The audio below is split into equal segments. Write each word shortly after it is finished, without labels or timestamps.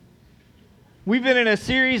We've been in a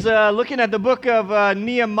series looking at the book of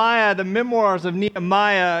Nehemiah, the memoirs of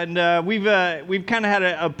Nehemiah, and we've kind of had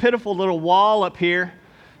a pitiful little wall up here.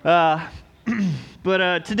 But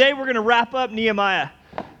today we're going to wrap up Nehemiah.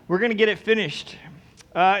 We're going to get it finished.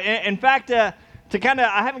 In fact, I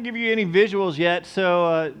haven't given you any visuals yet.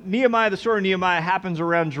 So Nehemiah, the story of Nehemiah happens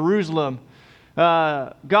around Jerusalem.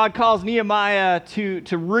 God calls Nehemiah to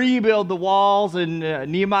rebuild the walls, and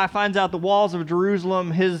Nehemiah finds out the walls of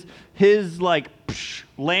Jerusalem, his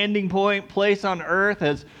landing point, place on earth,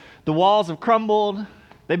 as the walls have crumbled.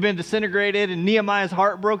 They've been disintegrated, and Nehemiah's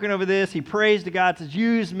heartbroken over this. He prays to God, says,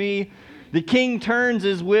 "Use me." The king turns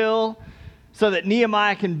his will so that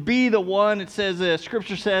Nehemiah can be the one. It says,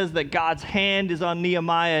 Scripture says that God's hand is on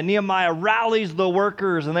Nehemiah. Nehemiah rallies the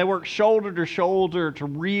workers, and they work shoulder to shoulder to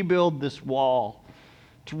rebuild this wall,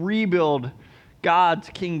 to rebuild God's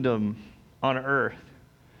kingdom on earth.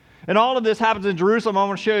 And all of this happens in Jerusalem. I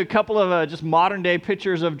want to show you a couple of just modern day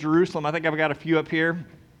pictures of Jerusalem. I think I've got a few up here.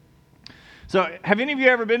 So have any of you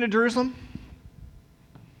ever been to Jerusalem?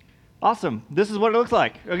 Awesome. This is what it looks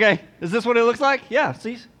like. Okay. Is this what it looks like? Yeah.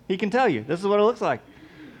 See, he can tell you. This is what it looks like.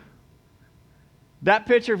 That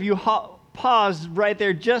picture, if you pause right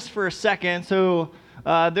there just for a second. So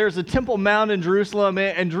there's a Temple Mount in Jerusalem,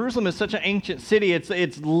 and Jerusalem is such an ancient city.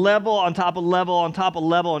 It's level on top of level on top of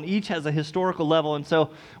level, and each has a historical level. And so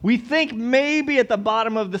we think maybe at the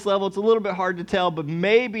bottom of this level, it's a little bit hard to tell, but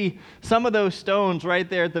maybe some of those stones right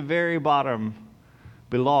there at the very bottom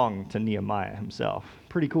belong to Nehemiah himself.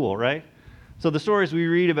 Pretty cool, right? So the stories we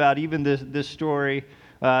read about, even this story,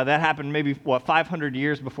 that happened maybe, 500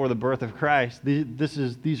 years before the birth of Christ.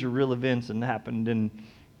 These are real events and happened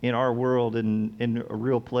in our world, in a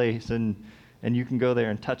real place, and you can go there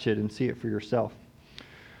and touch it and see it for yourself.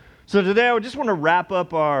 So today I just want to wrap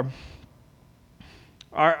up our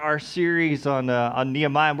series on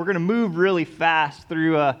Nehemiah. We're going to move really fast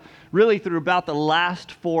through about the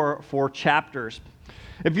last four chapters.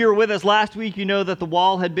 If you were with us last week, you know that the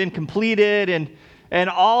wall had been completed, and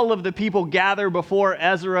all of the people gather before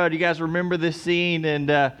Ezra. Do you guys remember this scene?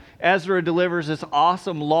 And Ezra delivers this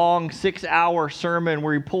awesome, long, 6-hour sermon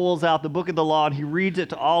where he pulls out the book of the law and he reads it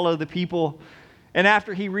to all of the people. And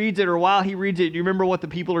after he reads it, or while he reads it, do you remember what the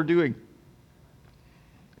people are doing?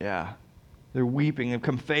 Yeah, they're weeping. They've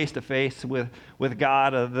come face to face with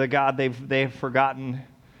God, the God they've forgotten,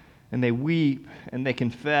 and they weep and they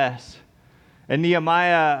confess. And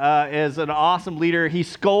Nehemiah is an awesome leader. He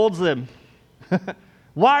scolds them.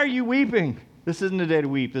 Why are you weeping? This isn't a day to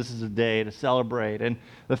weep. This is a day to celebrate. And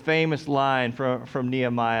the famous line from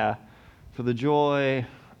Nehemiah, "For the joy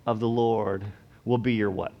of the Lord will be your"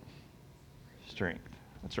 what? Strength.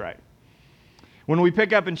 That's right. When we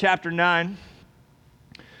pick up in chapter 9,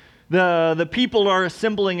 the people are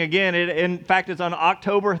assembling again. In fact, it's on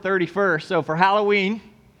October 31st. So for Halloween,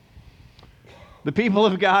 the people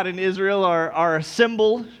of God in Israel are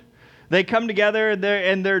assembled. They come together,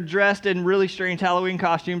 and they're dressed in really strange Halloween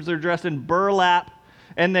costumes. They're dressed in burlap,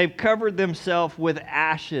 and they've covered themselves with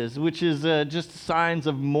ashes, which is just signs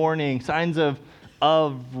of mourning, signs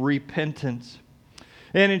of repentance.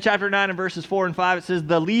 And in chapter 9 and verses 4 and 5, it says,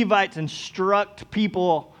 the Levites instruct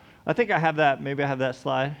people. I think I have that. Maybe I have that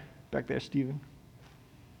slide back there, Stephen.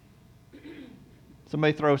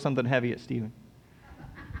 Somebody throw something heavy at Stephen.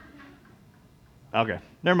 Okay,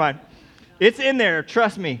 never mind. It's in there,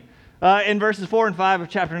 trust me. In verses 4 and 5 of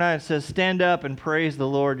chapter 9, it says, "Stand up and praise the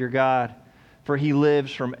Lord your God, for he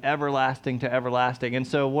lives from everlasting to everlasting." And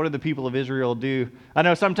so what do the people of Israel do? I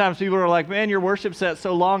know sometimes people are like, "Man, your worship set's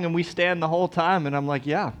so long and we stand the whole time." And I'm like,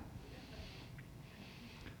 yeah.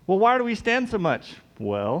 Well, why do we stand so much?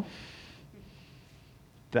 Well,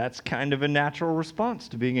 that's kind of a natural response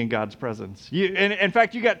to being in God's presence. In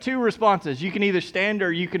fact, you got two responses. You can either stand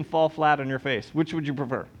or you can fall flat on your face. Which would you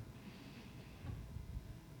prefer?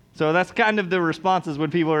 So that's kind of the responses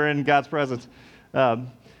when people are in God's presence.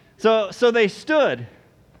 So they stood.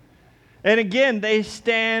 And again, they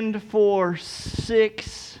stand for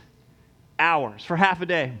 6 hours, for half a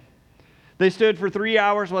day. They stood for 3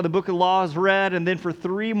 hours while the book of law is read, and then for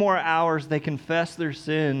 3 more hours they confessed their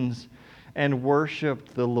sins and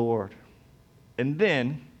worshiped the Lord. And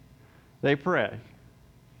then they pray.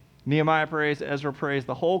 Nehemiah prays, Ezra prays,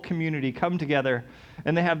 the whole community come together,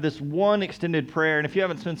 and they have this one extended prayer. And if you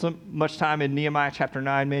haven't spent so much time in Nehemiah chapter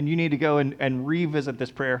 9, man, you need to go and revisit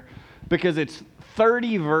this prayer because it's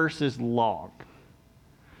 30 verses long.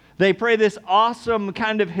 They pray this awesome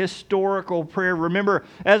kind of historical prayer. Remember,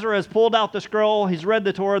 Ezra has pulled out the scroll. He's read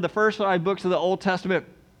the Torah, the first 5 books of the Old Testament.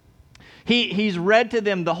 He's read to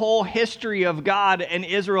them the whole history of God and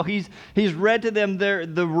Israel. He's read to them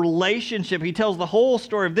the relationship. He tells the whole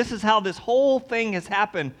story of this is how this whole thing has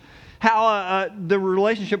happened, how the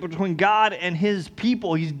relationship between God and his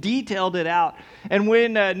people. He's detailed it out. And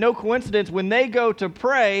when, no coincidence, when they go to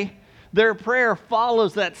pray, their prayer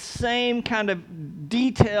follows that same kind of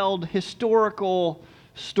detailed historical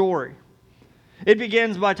story. It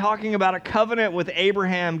begins by talking about a covenant with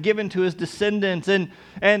Abraham given to his descendants and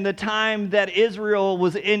the time that Israel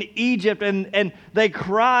was in Egypt and they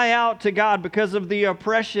cry out to God because of the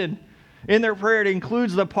oppression. In their prayer, it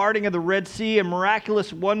includes the parting of the Red Sea and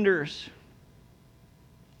miraculous wonders.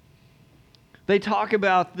 They talk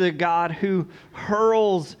about the God who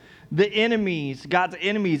hurls God's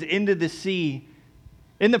enemies into the sea.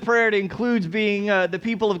 In the prayer, it includes being the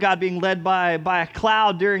people of God being led by a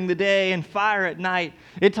cloud during the day and fire at night.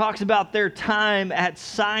 It talks about their time at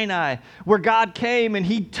Sinai, where God came and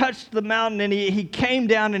he touched the mountain and he came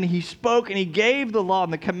down and he spoke and he gave the law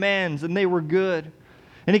and the commands, and they were good.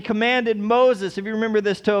 And he commanded Moses, if you remember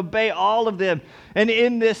this, to obey all of them. And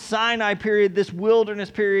in this Sinai period, this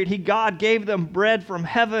wilderness period, God gave them bread from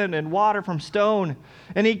heaven and water from stone.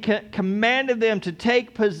 And he commanded them to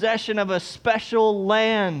take possession of a special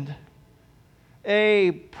land,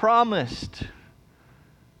 a promised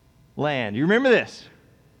land. You remember this?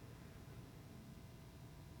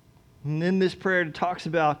 And in this prayer, it talks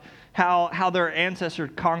about how their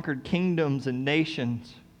ancestors conquered kingdoms and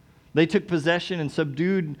nations. They took possession and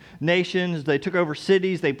subdued nations. They took over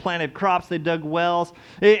cities. They planted crops. They dug wells.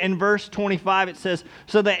 In verse 25, it says,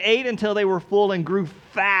 "So they ate until they were full and grew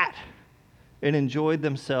fat and enjoyed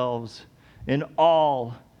themselves in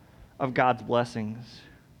all of God's blessings."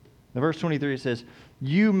 In verse 23, it says,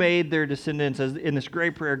 "You made their descendants," as in this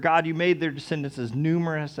great prayer, God, you made their descendants as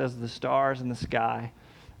numerous as the stars in the sky,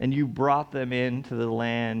 and you brought them into the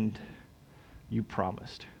land you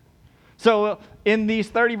promised. So in these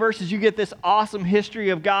 30 verses, you get this awesome history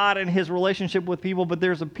of God and his relationship with people, but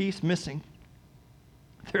there's a piece missing.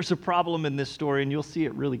 There's a problem in this story, and you'll see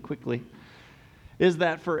it really quickly, is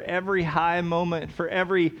that for every high moment, for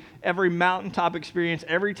every mountaintop experience,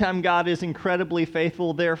 every time God is incredibly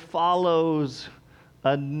faithful, there follows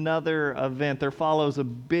another event. There follows a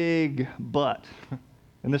big but.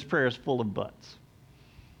 And this prayer is full of buts.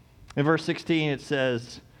 In verse 16, it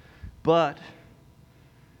says, "But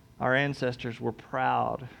our ancestors were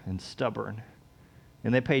proud and stubborn,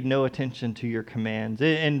 and they paid no attention to your commands."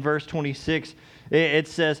 In verse 26, it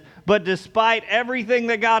says, "But despite everything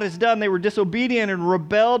that God has done, they were disobedient and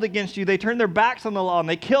rebelled against you. They turned their backs on the law, and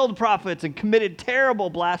they killed prophets and committed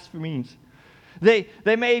terrible blasphemies. They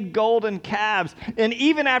made golden calves." And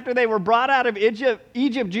even after they were brought out of Egypt,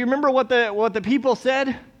 do you remember what the people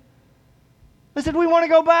said? They said, "We want to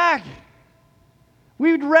go back.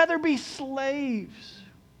 We would rather be slaves."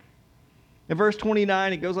 In verse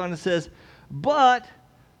 29, it goes on and says, "But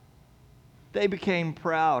they became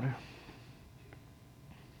proud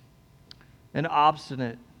and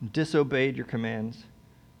obstinate, disobeyed your commands.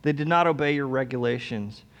 They did not obey your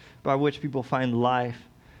regulations, by which people find life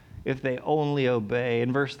if they only obey."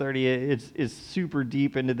 In verse 30, it's super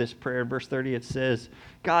deep into this prayer. In verse 30, it says,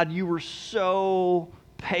 "God, you were so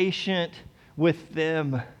patient with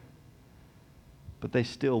them, but they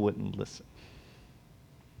still wouldn't listen.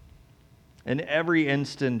 In every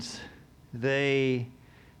instance, they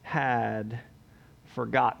had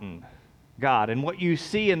forgotten God." And what you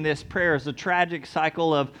see in this prayer is a tragic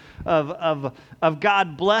cycle of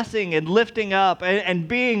God blessing and lifting up and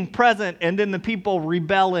being present, and then the people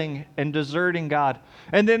rebelling and deserting God.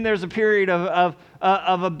 And then there's a period of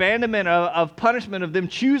abandonment, of punishment, of them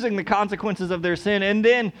choosing the consequences of their sin. And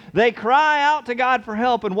then they cry out to God for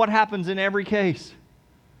help. And what happens in every case?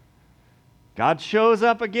 God shows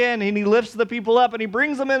up again, and he lifts the people up, and he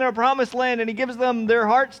brings them into a promised land, and he gives them their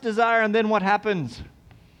heart's desire. And then what happens?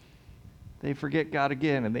 They forget God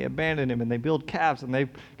again, and they abandon him, and they build calves, and they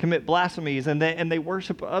commit blasphemies, and they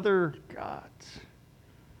worship other gods.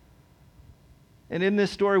 And in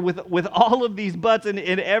this story, with all of these buts, and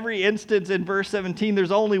in every instance in verse 17,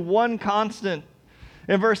 there's only one constant.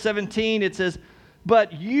 In verse 17, it says,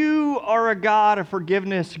 "But you are a God of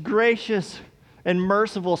forgiveness, gracious and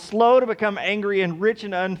merciful, slow to become angry, and rich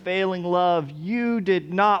in unfailing love. You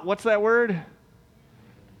did not," what's that word?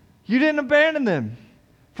 "You didn't abandon them.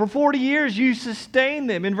 For 40 years you sustained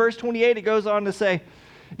them." In verse 28, it goes on to say,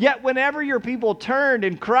 "Yet whenever your people turned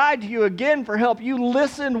and cried to you again for help, you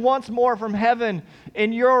listened once more from heaven.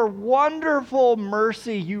 In your wonderful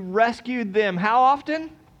mercy, you rescued them." How often?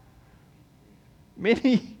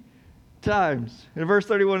 Many times. In verse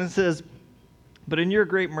 31, it says, But in your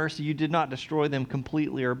great mercy, you did not destroy them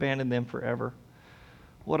completely or abandon them forever.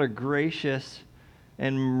 What a gracious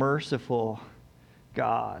and merciful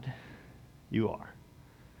God you are.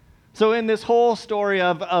 So in this whole story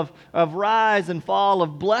of rise and fall,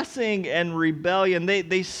 of blessing and rebellion,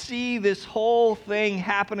 they see this whole thing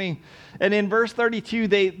happening. And in verse 32,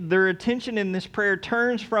 their attention in this prayer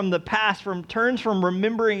turns from the past, turns from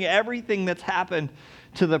remembering everything that's happened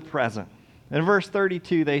to the present. In verse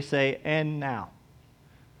 32, they say, and now.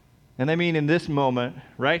 And they mean in this moment,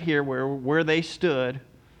 right here where they stood,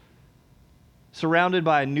 surrounded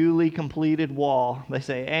by a newly completed wall, they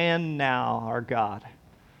say, and now, our God,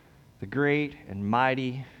 the great and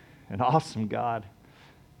mighty and awesome God,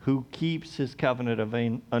 who keeps his covenant of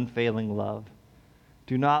unfailing love,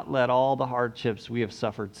 do not let all the hardships we have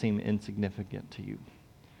suffered seem insignificant to you.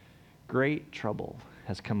 Great trouble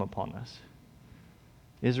has come upon us.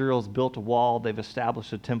 Israel's built a wall, they've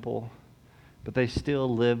established a temple, but they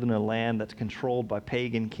still live in a land that's controlled by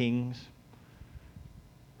pagan kings.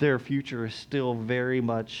 Their future is still very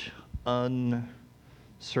much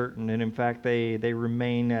uncertain, and in fact, they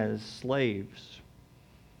remain as slaves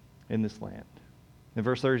in this land. In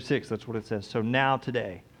verse 36, that's what it says. So now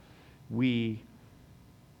today, we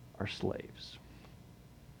are slaves.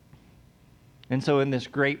 And so in this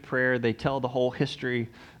great prayer, they tell the whole history.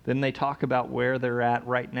 Then they talk about where they're at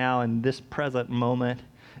right now in this present moment.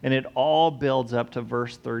 And it all builds up to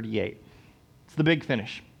verse 38. It's the big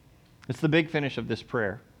finish. It's the big finish of this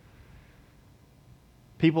prayer.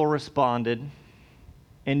 People responded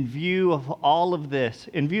in view of all of this,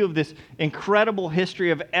 in view of this incredible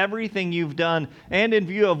history of everything you've done, and in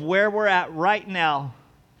view of where we're at right now.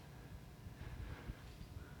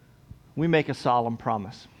 We make a solemn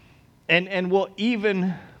promise. And we'll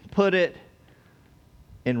even put it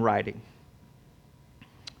in writing.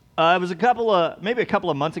 It was maybe a couple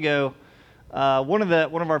of months ago. One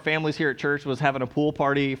of our families here at church was having a pool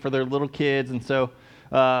party for their little kids, and so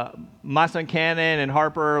my son Cannon and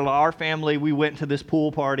Harper, our family, we went to this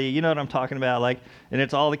pool party. You know what I'm talking about, and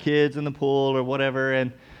it's all the kids in the pool or whatever.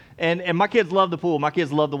 And my kids love the pool. My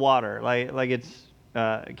kids love the water.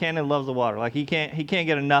 Cannon loves the water. He can't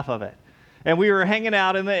get enough of it. And we were hanging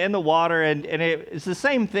out in the water, and it's the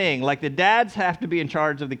same thing. The dads have to be in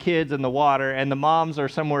charge of the kids in the water, and the moms are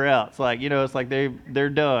somewhere else. It's like they're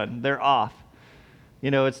done. They're off.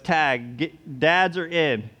 It's tag. Dads are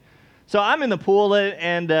in. So I'm in the pool,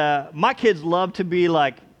 and my kids love to be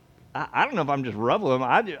I don't know if I'm just rubbing them.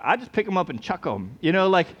 I just pick them up and chuck them.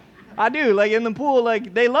 I do. In the pool,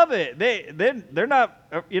 they love it. They're not.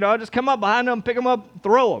 I just come up behind them, pick them up,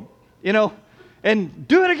 throw them. And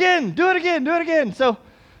do it again. So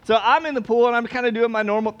I'm in the pool, and I'm kind of doing my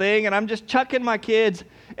normal thing, and I'm just chucking my kids.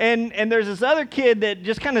 And there's this other kid that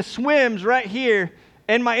just kind of swims right here,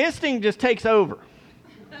 and my instinct just takes over.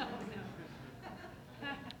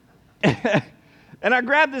 And I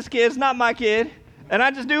grab this kid. It's not my kid. And I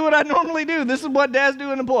just do what I normally do. This is what dads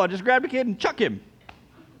do in the pool. I just grab the kid and chuck him.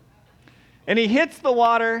 And he hits the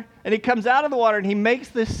water, and he comes out of the water, and he makes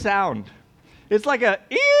this sound. It's like a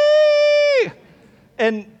ee!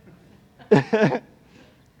 And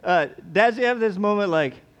dads, you have this moment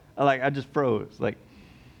I just froze.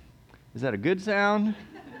 Is that a good sound?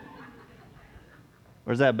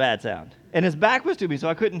 Or is that a bad sound? And his back was to me, so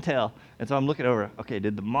I couldn't tell. And so I'm looking over. Okay,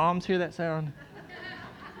 did the moms hear that sound?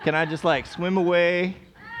 Can I just swim away?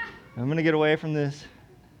 I'm going to get away from this.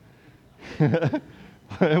 It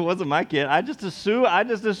wasn't my kid. I just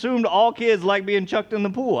assumed all kids like being chucked in the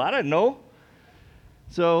pool. I didn't know.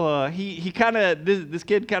 So this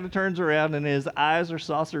kid kind of turns around, and his eyes are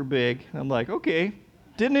saucer big. I'm like, okay,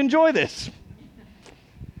 didn't enjoy this.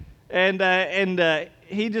 And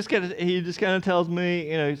he just kind of tells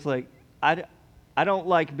me, he's like, I don't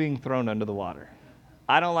like being thrown under the water.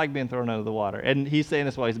 I don't like being thrown under the water. And he's saying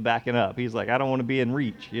this while he's backing up. He's like, I don't want to be in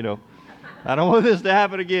reach, I don't want this to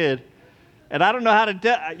happen again. And I don't know how to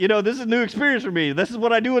tell, this is a new experience for me. This is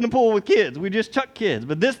what I do in the pool with kids. We just chuck kids.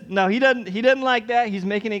 But he doesn't like that. He's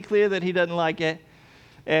making it clear that he doesn't like it.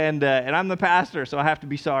 And I'm the pastor, so I have to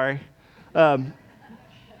be sorry. So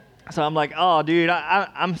I'm like, oh, dude,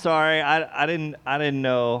 I'm sorry. I didn't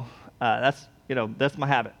know. That's my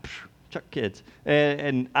habit. Chuck kids.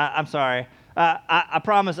 And I'm sorry. I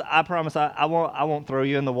promise I won't throw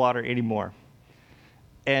you in the water anymore.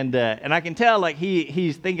 And I can tell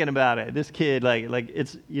he's thinking about it. This kid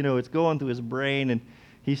it's going through his brain, and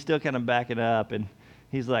he's still kind of backing up, and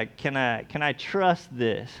he's like, can I trust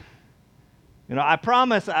this? I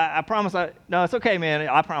promise. No, it's okay, man.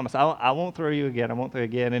 I promise. I won't throw you again. I won't throw you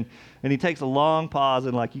again. And he takes a long pause,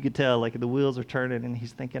 and you could tell the wheels are turning, and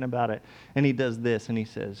he's thinking about it. And he does this, and he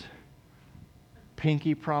says,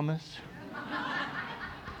 pinky promise?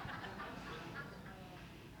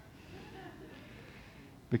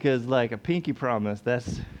 Because like a pinky promise,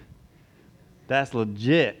 that's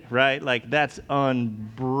legit, right? Like that's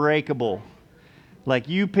unbreakable. Like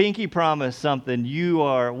you pinky promise something,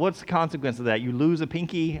 what's the consequence of that? You lose a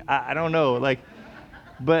pinky? I don't know. Like,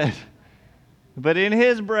 but in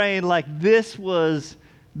his brain, like this was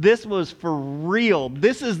for real.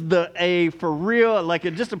 This is for real, like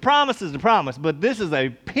just a promise is a promise, but this is a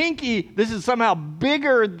pinky, this is somehow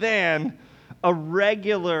bigger than a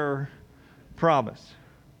regular promise.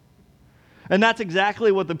 And that's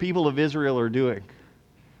exactly what the people of Israel are doing.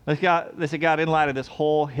 They said, God, in light of this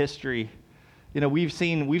whole history, we've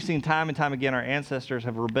seen time and time again our ancestors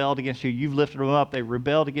have rebelled against you. You've lifted them up. They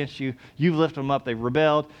rebelled against you. You've lifted them up. They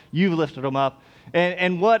rebelled. You've lifted them up.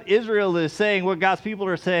 And what Israel is saying, what God's people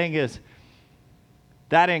are saying is,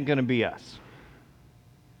 that ain't going to be us.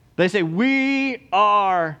 They say, we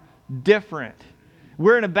are different.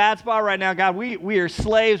 We're in a bad spot right now, God. We are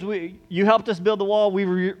slaves. You helped us build the wall. We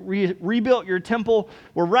rebuilt your temple.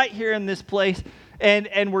 We're right here in this place.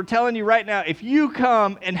 And we're telling you right now, if you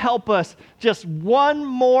come and help us just one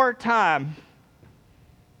more time,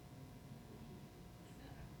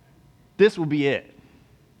 this will be it.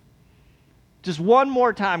 Just one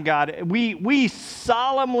more time, God. We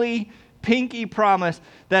solemnly pinky promise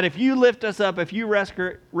that if you lift us up, if you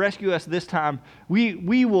rescue us this time,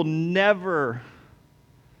 we will never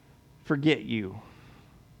forget you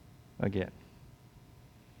again.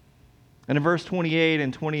 And in verse 28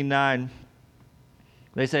 and 29,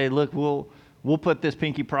 they say, look, we'll put this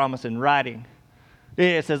pinky promise in writing.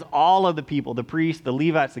 It says all of the people, the priests, the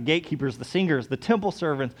Levites, the gatekeepers, the singers, the temple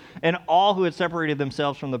servants, and all who had separated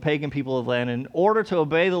themselves from the pagan people of the land in order to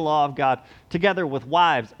obey the law of God, together with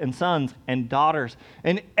wives and sons and daughters,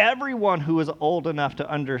 and everyone who is old enough to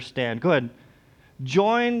understand. Go ahead.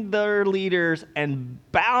 Joined their leaders and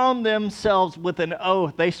bound themselves with an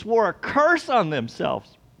oath. They swore a curse on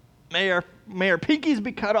themselves. May our pinkies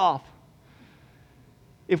be cut off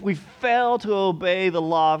if we fail to obey the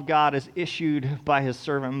law of God as issued by his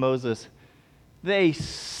servant Moses. They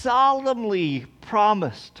solemnly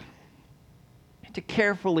promised to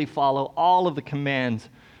carefully follow all of the commands,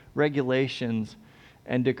 regulations,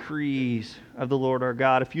 and decrees of the Lord our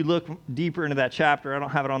God. If you look deeper into that chapter, I don't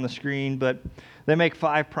have it on the screen, but they make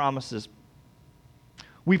 5 promises.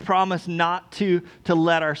 We promise not to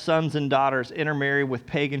let our sons and daughters intermarry with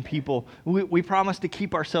pagan people. We promise to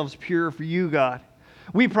keep ourselves pure for you, God.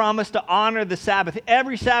 We promise to honor the Sabbath.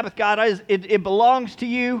 Every Sabbath, God, it belongs to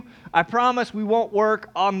you. I promise we won't work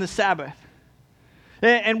on the Sabbath.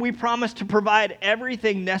 And we promise to provide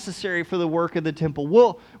everything necessary for the work of the temple.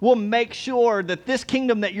 We'll make sure that this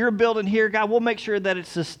kingdom that you're building here, God, we'll make sure that it's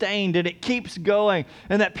sustained and it keeps going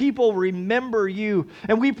and that people remember you.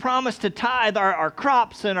 And we promise to tithe our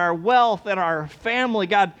crops and our wealth and our family.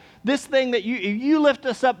 God, this thing that you lift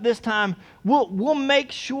us up this time, we'll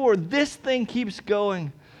make sure this thing keeps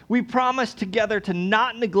going. We promise together to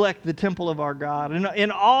not neglect the temple of our God. And in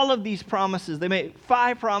all of these promises, they make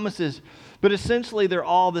 5 promises, but essentially they're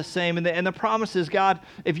all the same. And the promise is, God,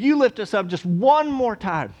 if you lift us up just one more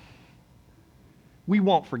time, we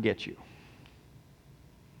won't forget you.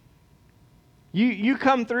 You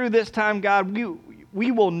come through this time, God,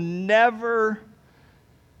 we will never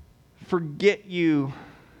forget you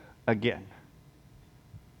again.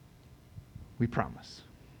 We promise.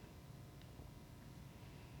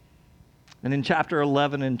 And in chapter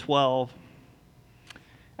 11 and 12,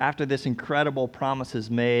 after this incredible promise is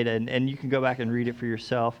made, and you can go back and read it for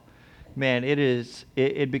yourself, man,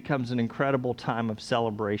 it becomes an incredible time of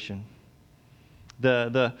celebration.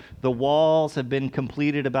 The walls have been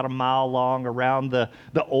completed about a mile long around the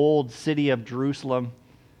old city of Jerusalem.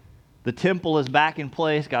 The temple is back in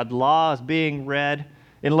place. God's law is being read.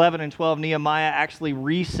 In 11 and 12, Nehemiah actually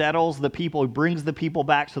resettles the people. He brings the people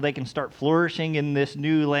back so they can start flourishing in this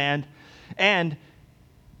new land. And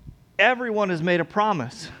everyone has made a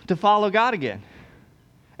promise to follow God again.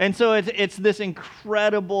 And so it's this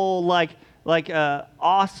incredible,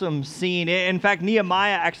 awesome scene. In fact,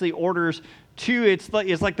 Nehemiah actually orders 2,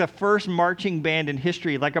 it's like the first marching band in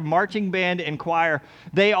history, like a marching band and choir.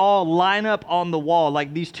 They all line up on the wall,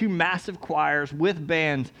 like these 2 massive choirs with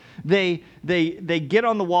bands. They get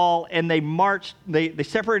on the wall and they march, they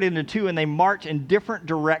separate into 2 and they march in different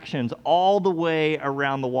directions all the way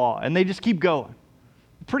around the wall. And they just keep going.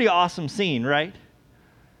 Pretty awesome scene, right?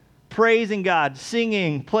 Praising God,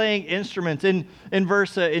 singing, playing instruments. In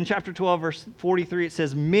chapter 12, verse 43, it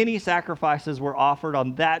says, many sacrifices were offered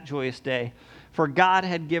on that joyous day. for God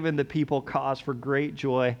had given the people cause for great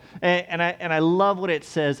joy. And I love what it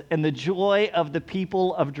says, and the joy of the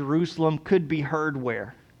people of Jerusalem could be heard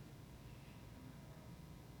where?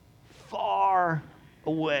 Far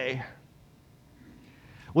away.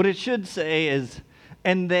 What it should say is,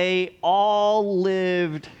 and they all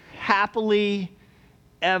lived happily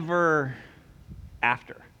ever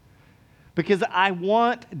after. Because I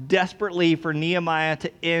want desperately for Nehemiah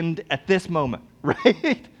to end at this moment,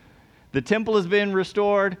 right? The temple has been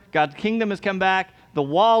restored. God's kingdom has come back. The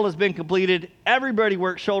wall has been completed. Everybody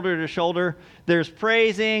works shoulder to shoulder. There's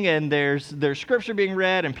praising and there's scripture being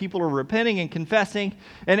read and people are repenting and confessing.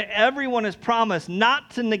 And everyone has promised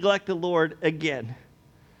not to neglect the Lord again.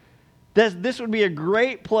 This would be a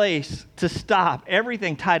great place to stop.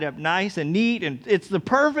 Everything tied up nice and neat. And it's the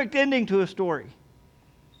perfect ending to a story.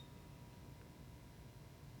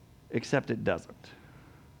 Except it doesn't.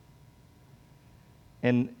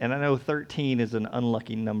 And I know 13 is an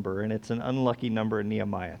unlucky number, and it's an unlucky number in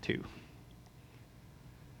Nehemiah too.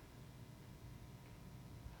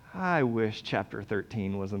 I wish chapter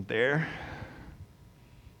 13 wasn't there.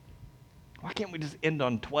 Why can't we just end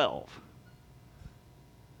on 12?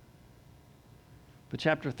 But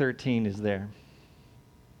chapter 13 is there.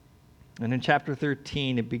 And in chapter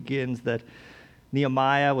 13, it begins that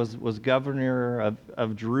Nehemiah was governor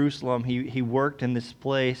of Jerusalem. He worked in this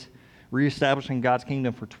place, reestablishing God's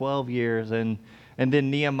kingdom for 12 years. And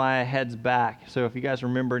then Nehemiah heads back. So if you guys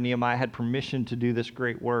remember, Nehemiah had permission to do this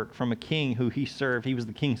great work from a king who he served. He was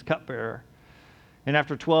the king's cupbearer. And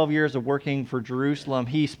after 12 years of working for Jerusalem,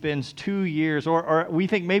 he spends 2 years, or we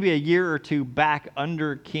think maybe a year or two, back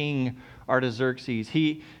under King Artaxerxes.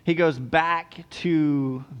 He goes back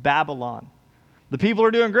to Babylon. The people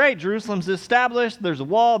are doing great. Jerusalem's established. There's a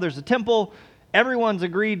wall. There's a temple. Everyone's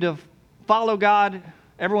agreed to follow God.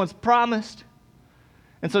 Everyone's promised.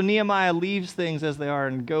 And so Nehemiah leaves things as they are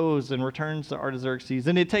and goes and returns to Artaxerxes.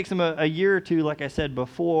 And it takes him a year or two, like I said,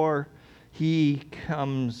 before he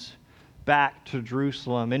comes back to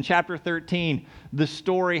Jerusalem. In chapter 13, the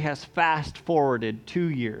story has fast forwarded 2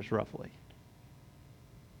 years roughly.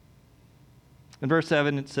 In verse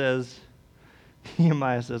 7, it says,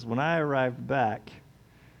 Nehemiah says, when I arrived back, ...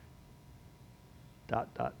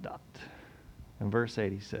 In verse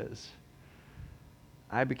 8 he says,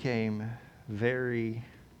 I became very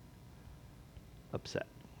upset.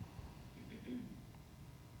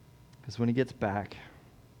 Because when he gets back,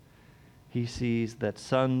 he sees that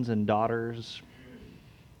sons and daughters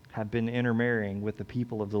have been intermarrying with the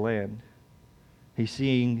people of the land. He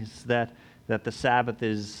sees that the Sabbath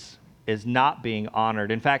is not being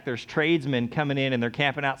honored. In fact, there's tradesmen coming in and they're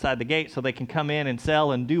camping outside the gate so they can come in and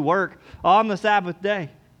sell and do work on the Sabbath day.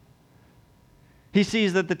 He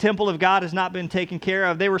sees that the temple of God has not been taken care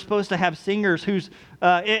of. They were supposed to have singers who's,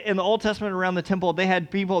 in the Old Testament around the temple, they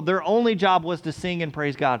had people, their only job was to sing and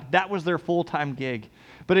praise God. That was their full-time gig.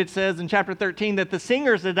 But it says in chapter 13 that the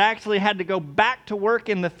singers had actually had to go back to work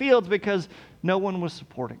in the fields because no one was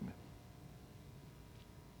supporting them.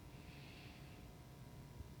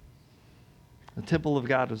 The temple of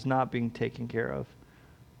God was not being taken care of.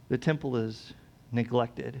 The temple is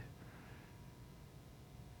neglected.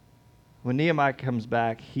 When Nehemiah comes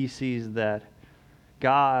back, he sees that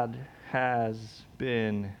God has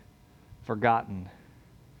been forgotten.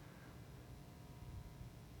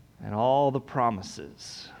 And all the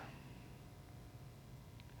promises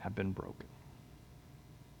have been broken.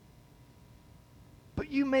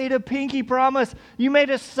 But you made a pinky promise. You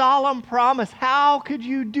made a solemn promise. How could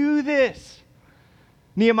you do this?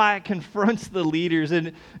 Nehemiah confronts the leaders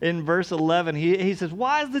in verse 11. He says,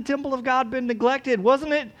 why has the temple of God been neglected?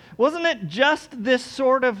 Wasn't it just this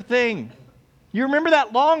sort of thing? You remember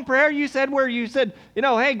that long prayer you said where you said,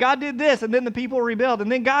 hey, God did this, and then the people rebelled,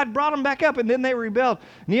 and then God brought them back up, and then they rebelled.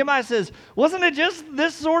 Nehemiah says, wasn't it just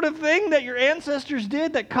this sort of thing that your ancestors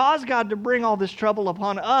did that caused God to bring all this trouble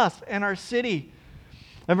upon us and our city?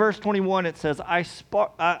 In verse 21, it says,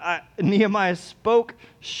 Nehemiah spoke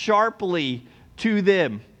sharply to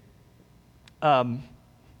them.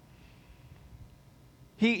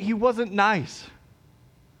 He wasn't nice.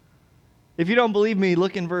 If you don't believe me,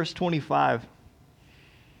 look in verse 25. It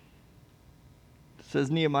says,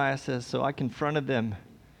 Nehemiah says, so I confronted them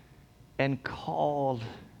and called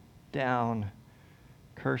down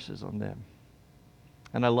curses on them.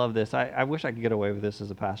 And I love this. I wish I could get away with this as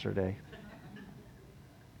a pastor today.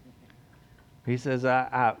 He says,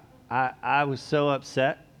 I was so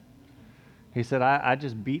upset. He said, I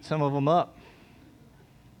just beat some of them up.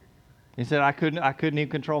 He said, I couldn't even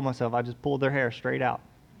control myself. I just pulled their hair straight out.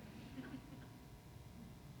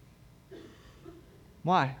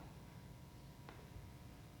 Why?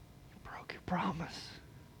 You broke your promise.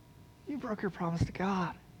 You broke your promise to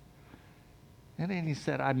God. And then he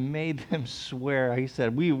said, I made them swear. He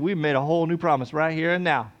said, we made a whole new promise right here and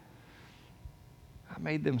now. I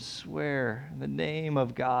made them swear in the name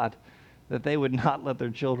of God that they would not let their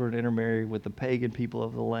children intermarry with the pagan people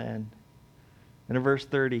of the land. And in verse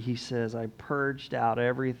 30, he says, I purged out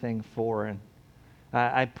everything foreign.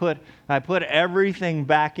 I put everything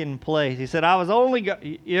back in place. He said,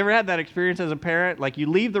 you ever had that experience as a parent? Like you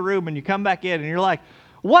leave the room and you come back in and you're like,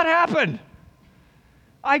 what happened?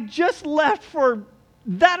 I just left for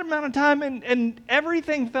that amount of time and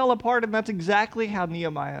everything fell apart, and that's exactly how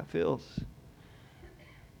Nehemiah feels.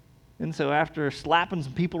 And so after slapping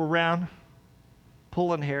some people around,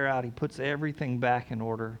 pulling hair out, he puts everything back in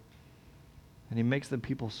order, and he makes the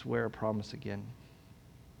people swear a promise again.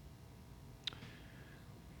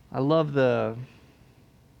 I love the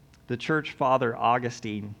church father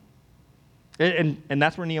Augustine, and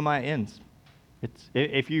that's where Nehemiah ends.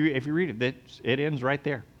 If you read it, it ends right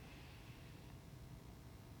there.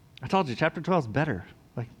 I told you, chapter 12 is better.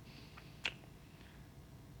 I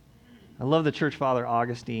love the church father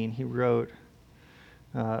Augustine. He wrote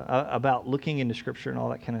about looking into Scripture and all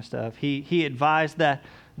that kind of stuff. He advised that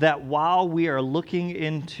while we are looking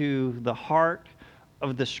into the heart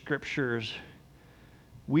of the Scriptures,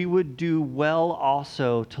 we would do well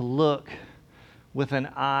also to look with an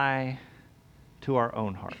eye to our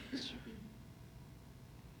own hearts.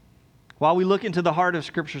 While we look into the heart of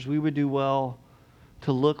Scriptures, we would do well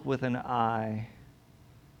to look with an eye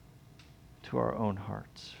to our own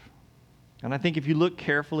hearts. And I think if you look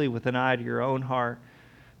carefully with an eye to your own heart,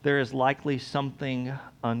 there is likely something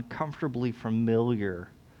uncomfortably familiar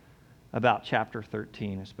about chapter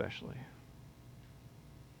 13 especially.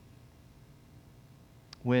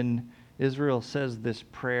 When Israel says this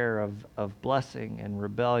prayer of blessing and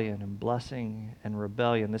rebellion and blessing and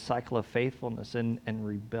rebellion, this cycle of faithfulness and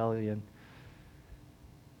rebellion,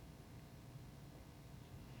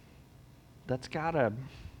 that's got to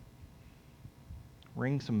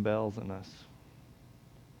ring some bells in us.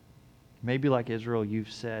 Maybe like Israel,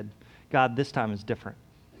 you've said, God, this time is different.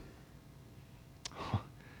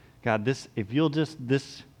 God,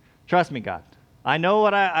 trust me, God. I know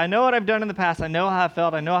what I've done in the past. I know how I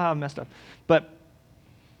felt. I know how I messed up. But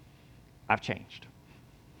I've changed.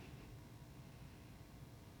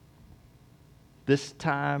 This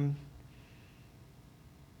time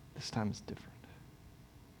is different.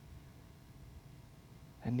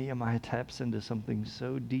 And Nehemiah taps into something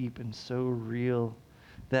so deep and so real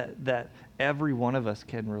that every one of us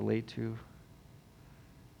can relate to.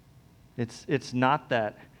 It's not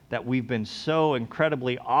that we've been so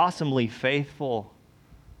incredibly, awesomely faithful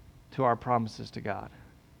to our promises to God,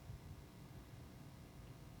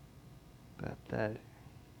 but that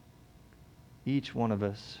each one of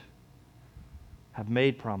us have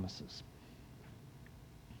made promises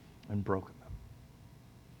and broken them.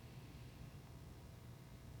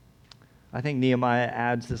 I think Nehemiah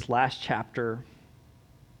adds this last chapter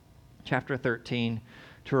 13,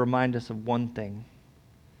 to remind us of one thing.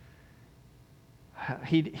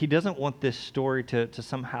 He doesn't want this story to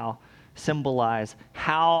somehow symbolize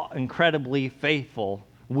how incredibly faithful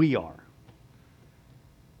we are.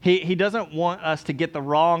 He doesn't want us to get the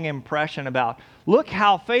wrong impression about, look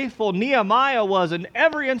how faithful Nehemiah was in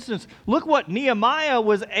every instance. Look what Nehemiah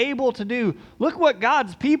was able to do. Look what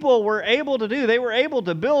God's people were able to do. They were able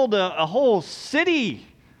to build a whole city.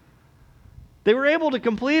 They were able to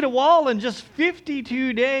complete a wall in just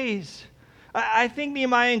 52 days. I think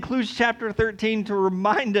Nehemiah includes chapter 13 to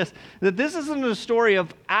remind us that this isn't a story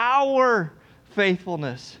of our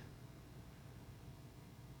faithfulness,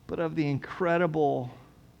 but of the incredible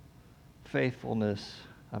faithfulness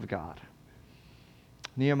of God.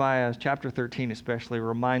 Nehemiah chapter 13 especially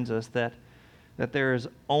reminds us that there is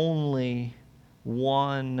only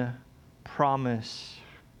one promise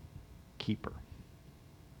keeper.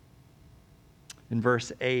 In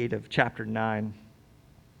verse 8 of chapter 9,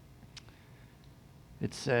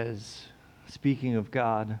 it says, speaking of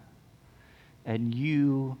God, and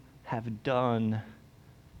you have done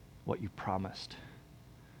what you promised,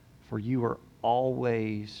 for you are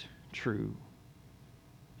always true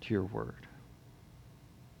to your word.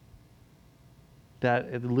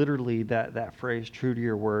 That literally, that phrase, true to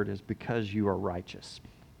your word, is because you are righteous.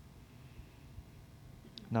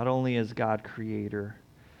 Not only is God creator,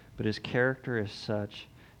 but his character is such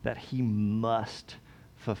that he must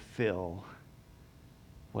fulfill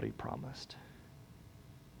what he promised.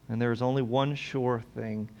 And there is only one sure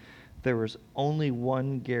thing. There is only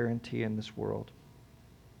one guarantee in this world.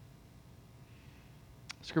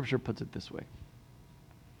 Scripture puts it this way.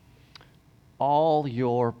 all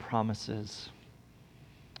your promises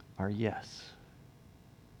are yes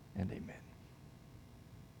and amen.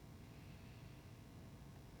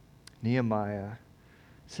 Nehemiah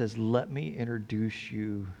says, let me introduce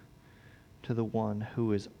you to the one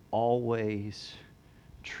who is always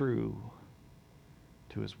true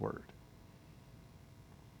to his word.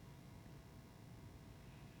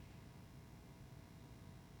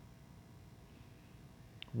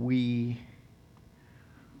 We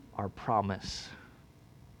are promise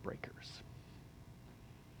breakers.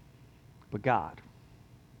 But God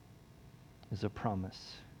is a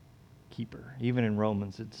promise keeper. Even in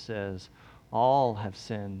Romans it says, all have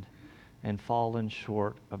sinned and fallen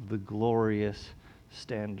short of the glorious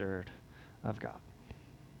standard of God.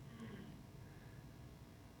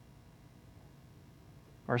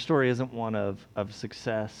 Our story isn't one of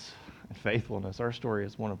success and faithfulness. Our story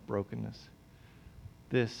is one of brokenness.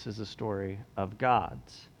 This is a story of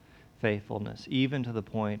God's faithfulness, even to the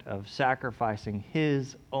point of sacrificing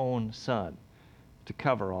his own son to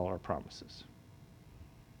cover all our promises,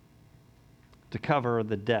 to cover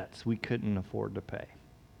the debts we couldn't afford to pay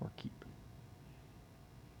or keep.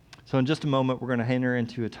 So in just a moment, we're going to enter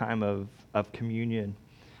into a time of communion.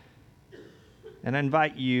 And I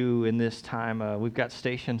invite you in this time, we've got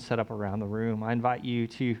stations set up around the room. I invite you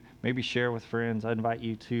to maybe share with friends. I invite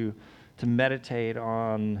you to meditate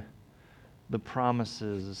on the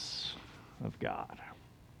promises of God.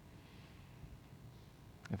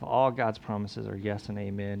 If all God's promises are yes and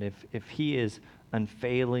amen, if he is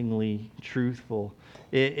unfailingly truthful,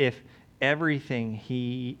 if everything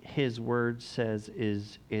his word says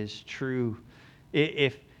is true,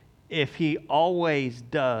 if he always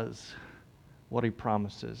does what he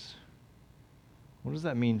promises, what does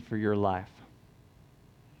that mean for your life?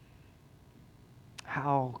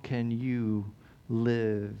 How can you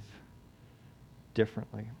live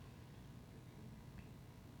differently?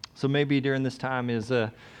 So maybe during this time is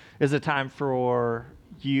a time for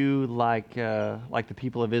you, like the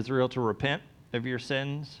people of Israel, to repent of your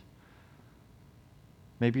sins.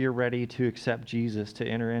 Maybe you're ready to accept Jesus, to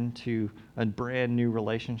enter into a brand new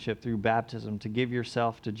relationship through baptism, to give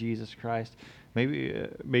yourself to Jesus Christ.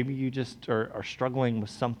 Maybe you just are struggling with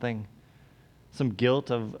something, some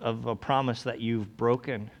guilt of a promise that you've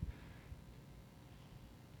broken.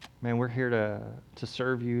 Man, we're here to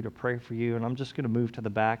serve you, to pray for you, and I'm just going to move to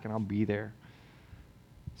the back and I'll be there.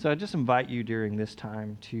 So I just invite you during this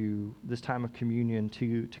time of communion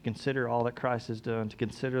to consider all that Christ has done, to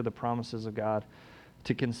consider the promises of God,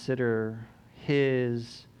 to consider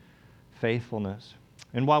his faithfulness.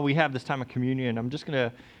 And while we have this time of communion, I'm just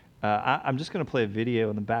going to play a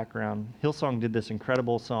video in the background. Hillsong did this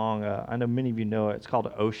incredible song. I know many of you know it. It's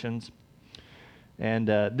called Oceans. And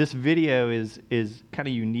this video is kind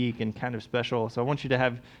of unique and kind of special. So I want you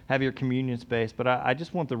to have your communion space, but I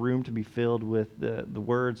just want the room to be filled with the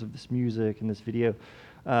words of this music and this video,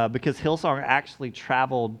 because Hillsong actually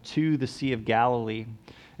traveled to the Sea of Galilee,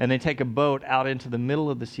 and they take a boat out into the middle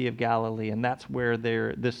of the Sea of Galilee, and that's where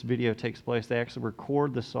this video takes place. They actually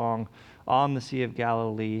record the song on the Sea of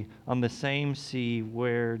Galilee, on the same sea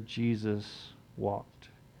where Jesus walked.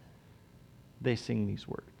 They sing these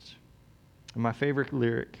words. And my favorite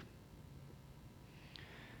lyric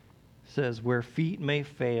says, where feet may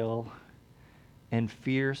fail and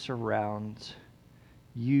fear surrounds,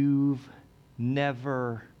 you've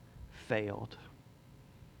never failed,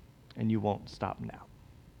 and you won't stop now.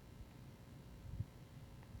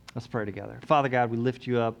 Let's pray together. Father God, we lift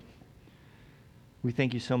you up. We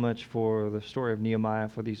thank you so much for the story of Nehemiah,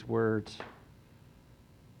 for these words.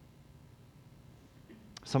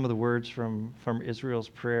 Some of the words from Israel's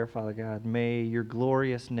prayer, Father God. May your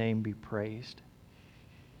glorious name be praised.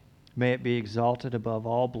 May it be exalted above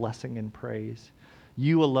all blessing and praise.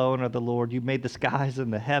 You alone are the Lord. You made the skies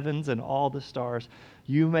and the heavens and all the stars.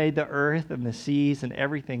 You made the earth and the seas and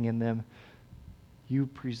everything in them. You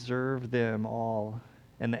preserve them all,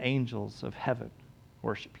 and the angels of heaven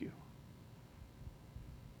worship you.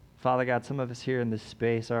 Father God, some of us here in this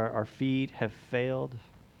space, our feet have failed,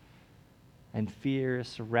 and fear is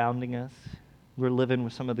surrounding us. We're living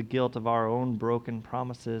with some of the guilt of our own broken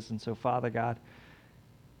promises. And so, Father God,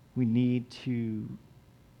 we need to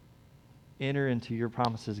enter into your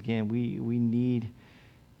promises again. We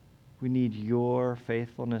need your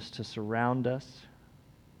faithfulness to surround us.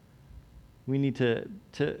 We need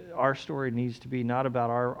our story needs to be not about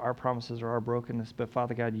our promises or our brokenness, but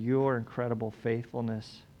Father God, your incredible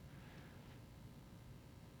faithfulness.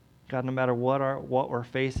 God, no matter what we're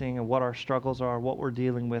facing and what our struggles are, what we're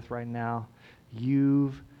dealing with right now,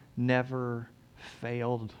 you've never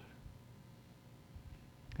failed,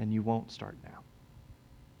 and you won't start now.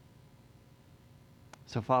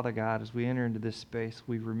 So, Father God, as we enter into this space,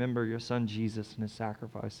 we remember your Son Jesus and his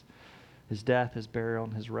sacrifice, his death, his burial,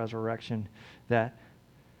 and his resurrection that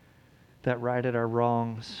righted our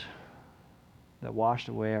wrongs, that washed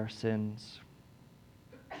away our sins,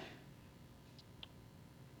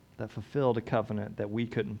 that fulfilled a covenant that we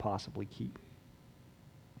couldn't possibly keep.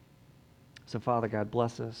 So, Father God,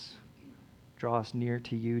 bless us. Draw us near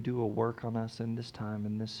to you. Do a work on us in this time,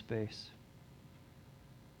 in this space.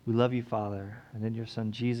 We love you, Father, and in your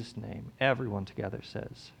Son Jesus' name, everyone together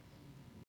says,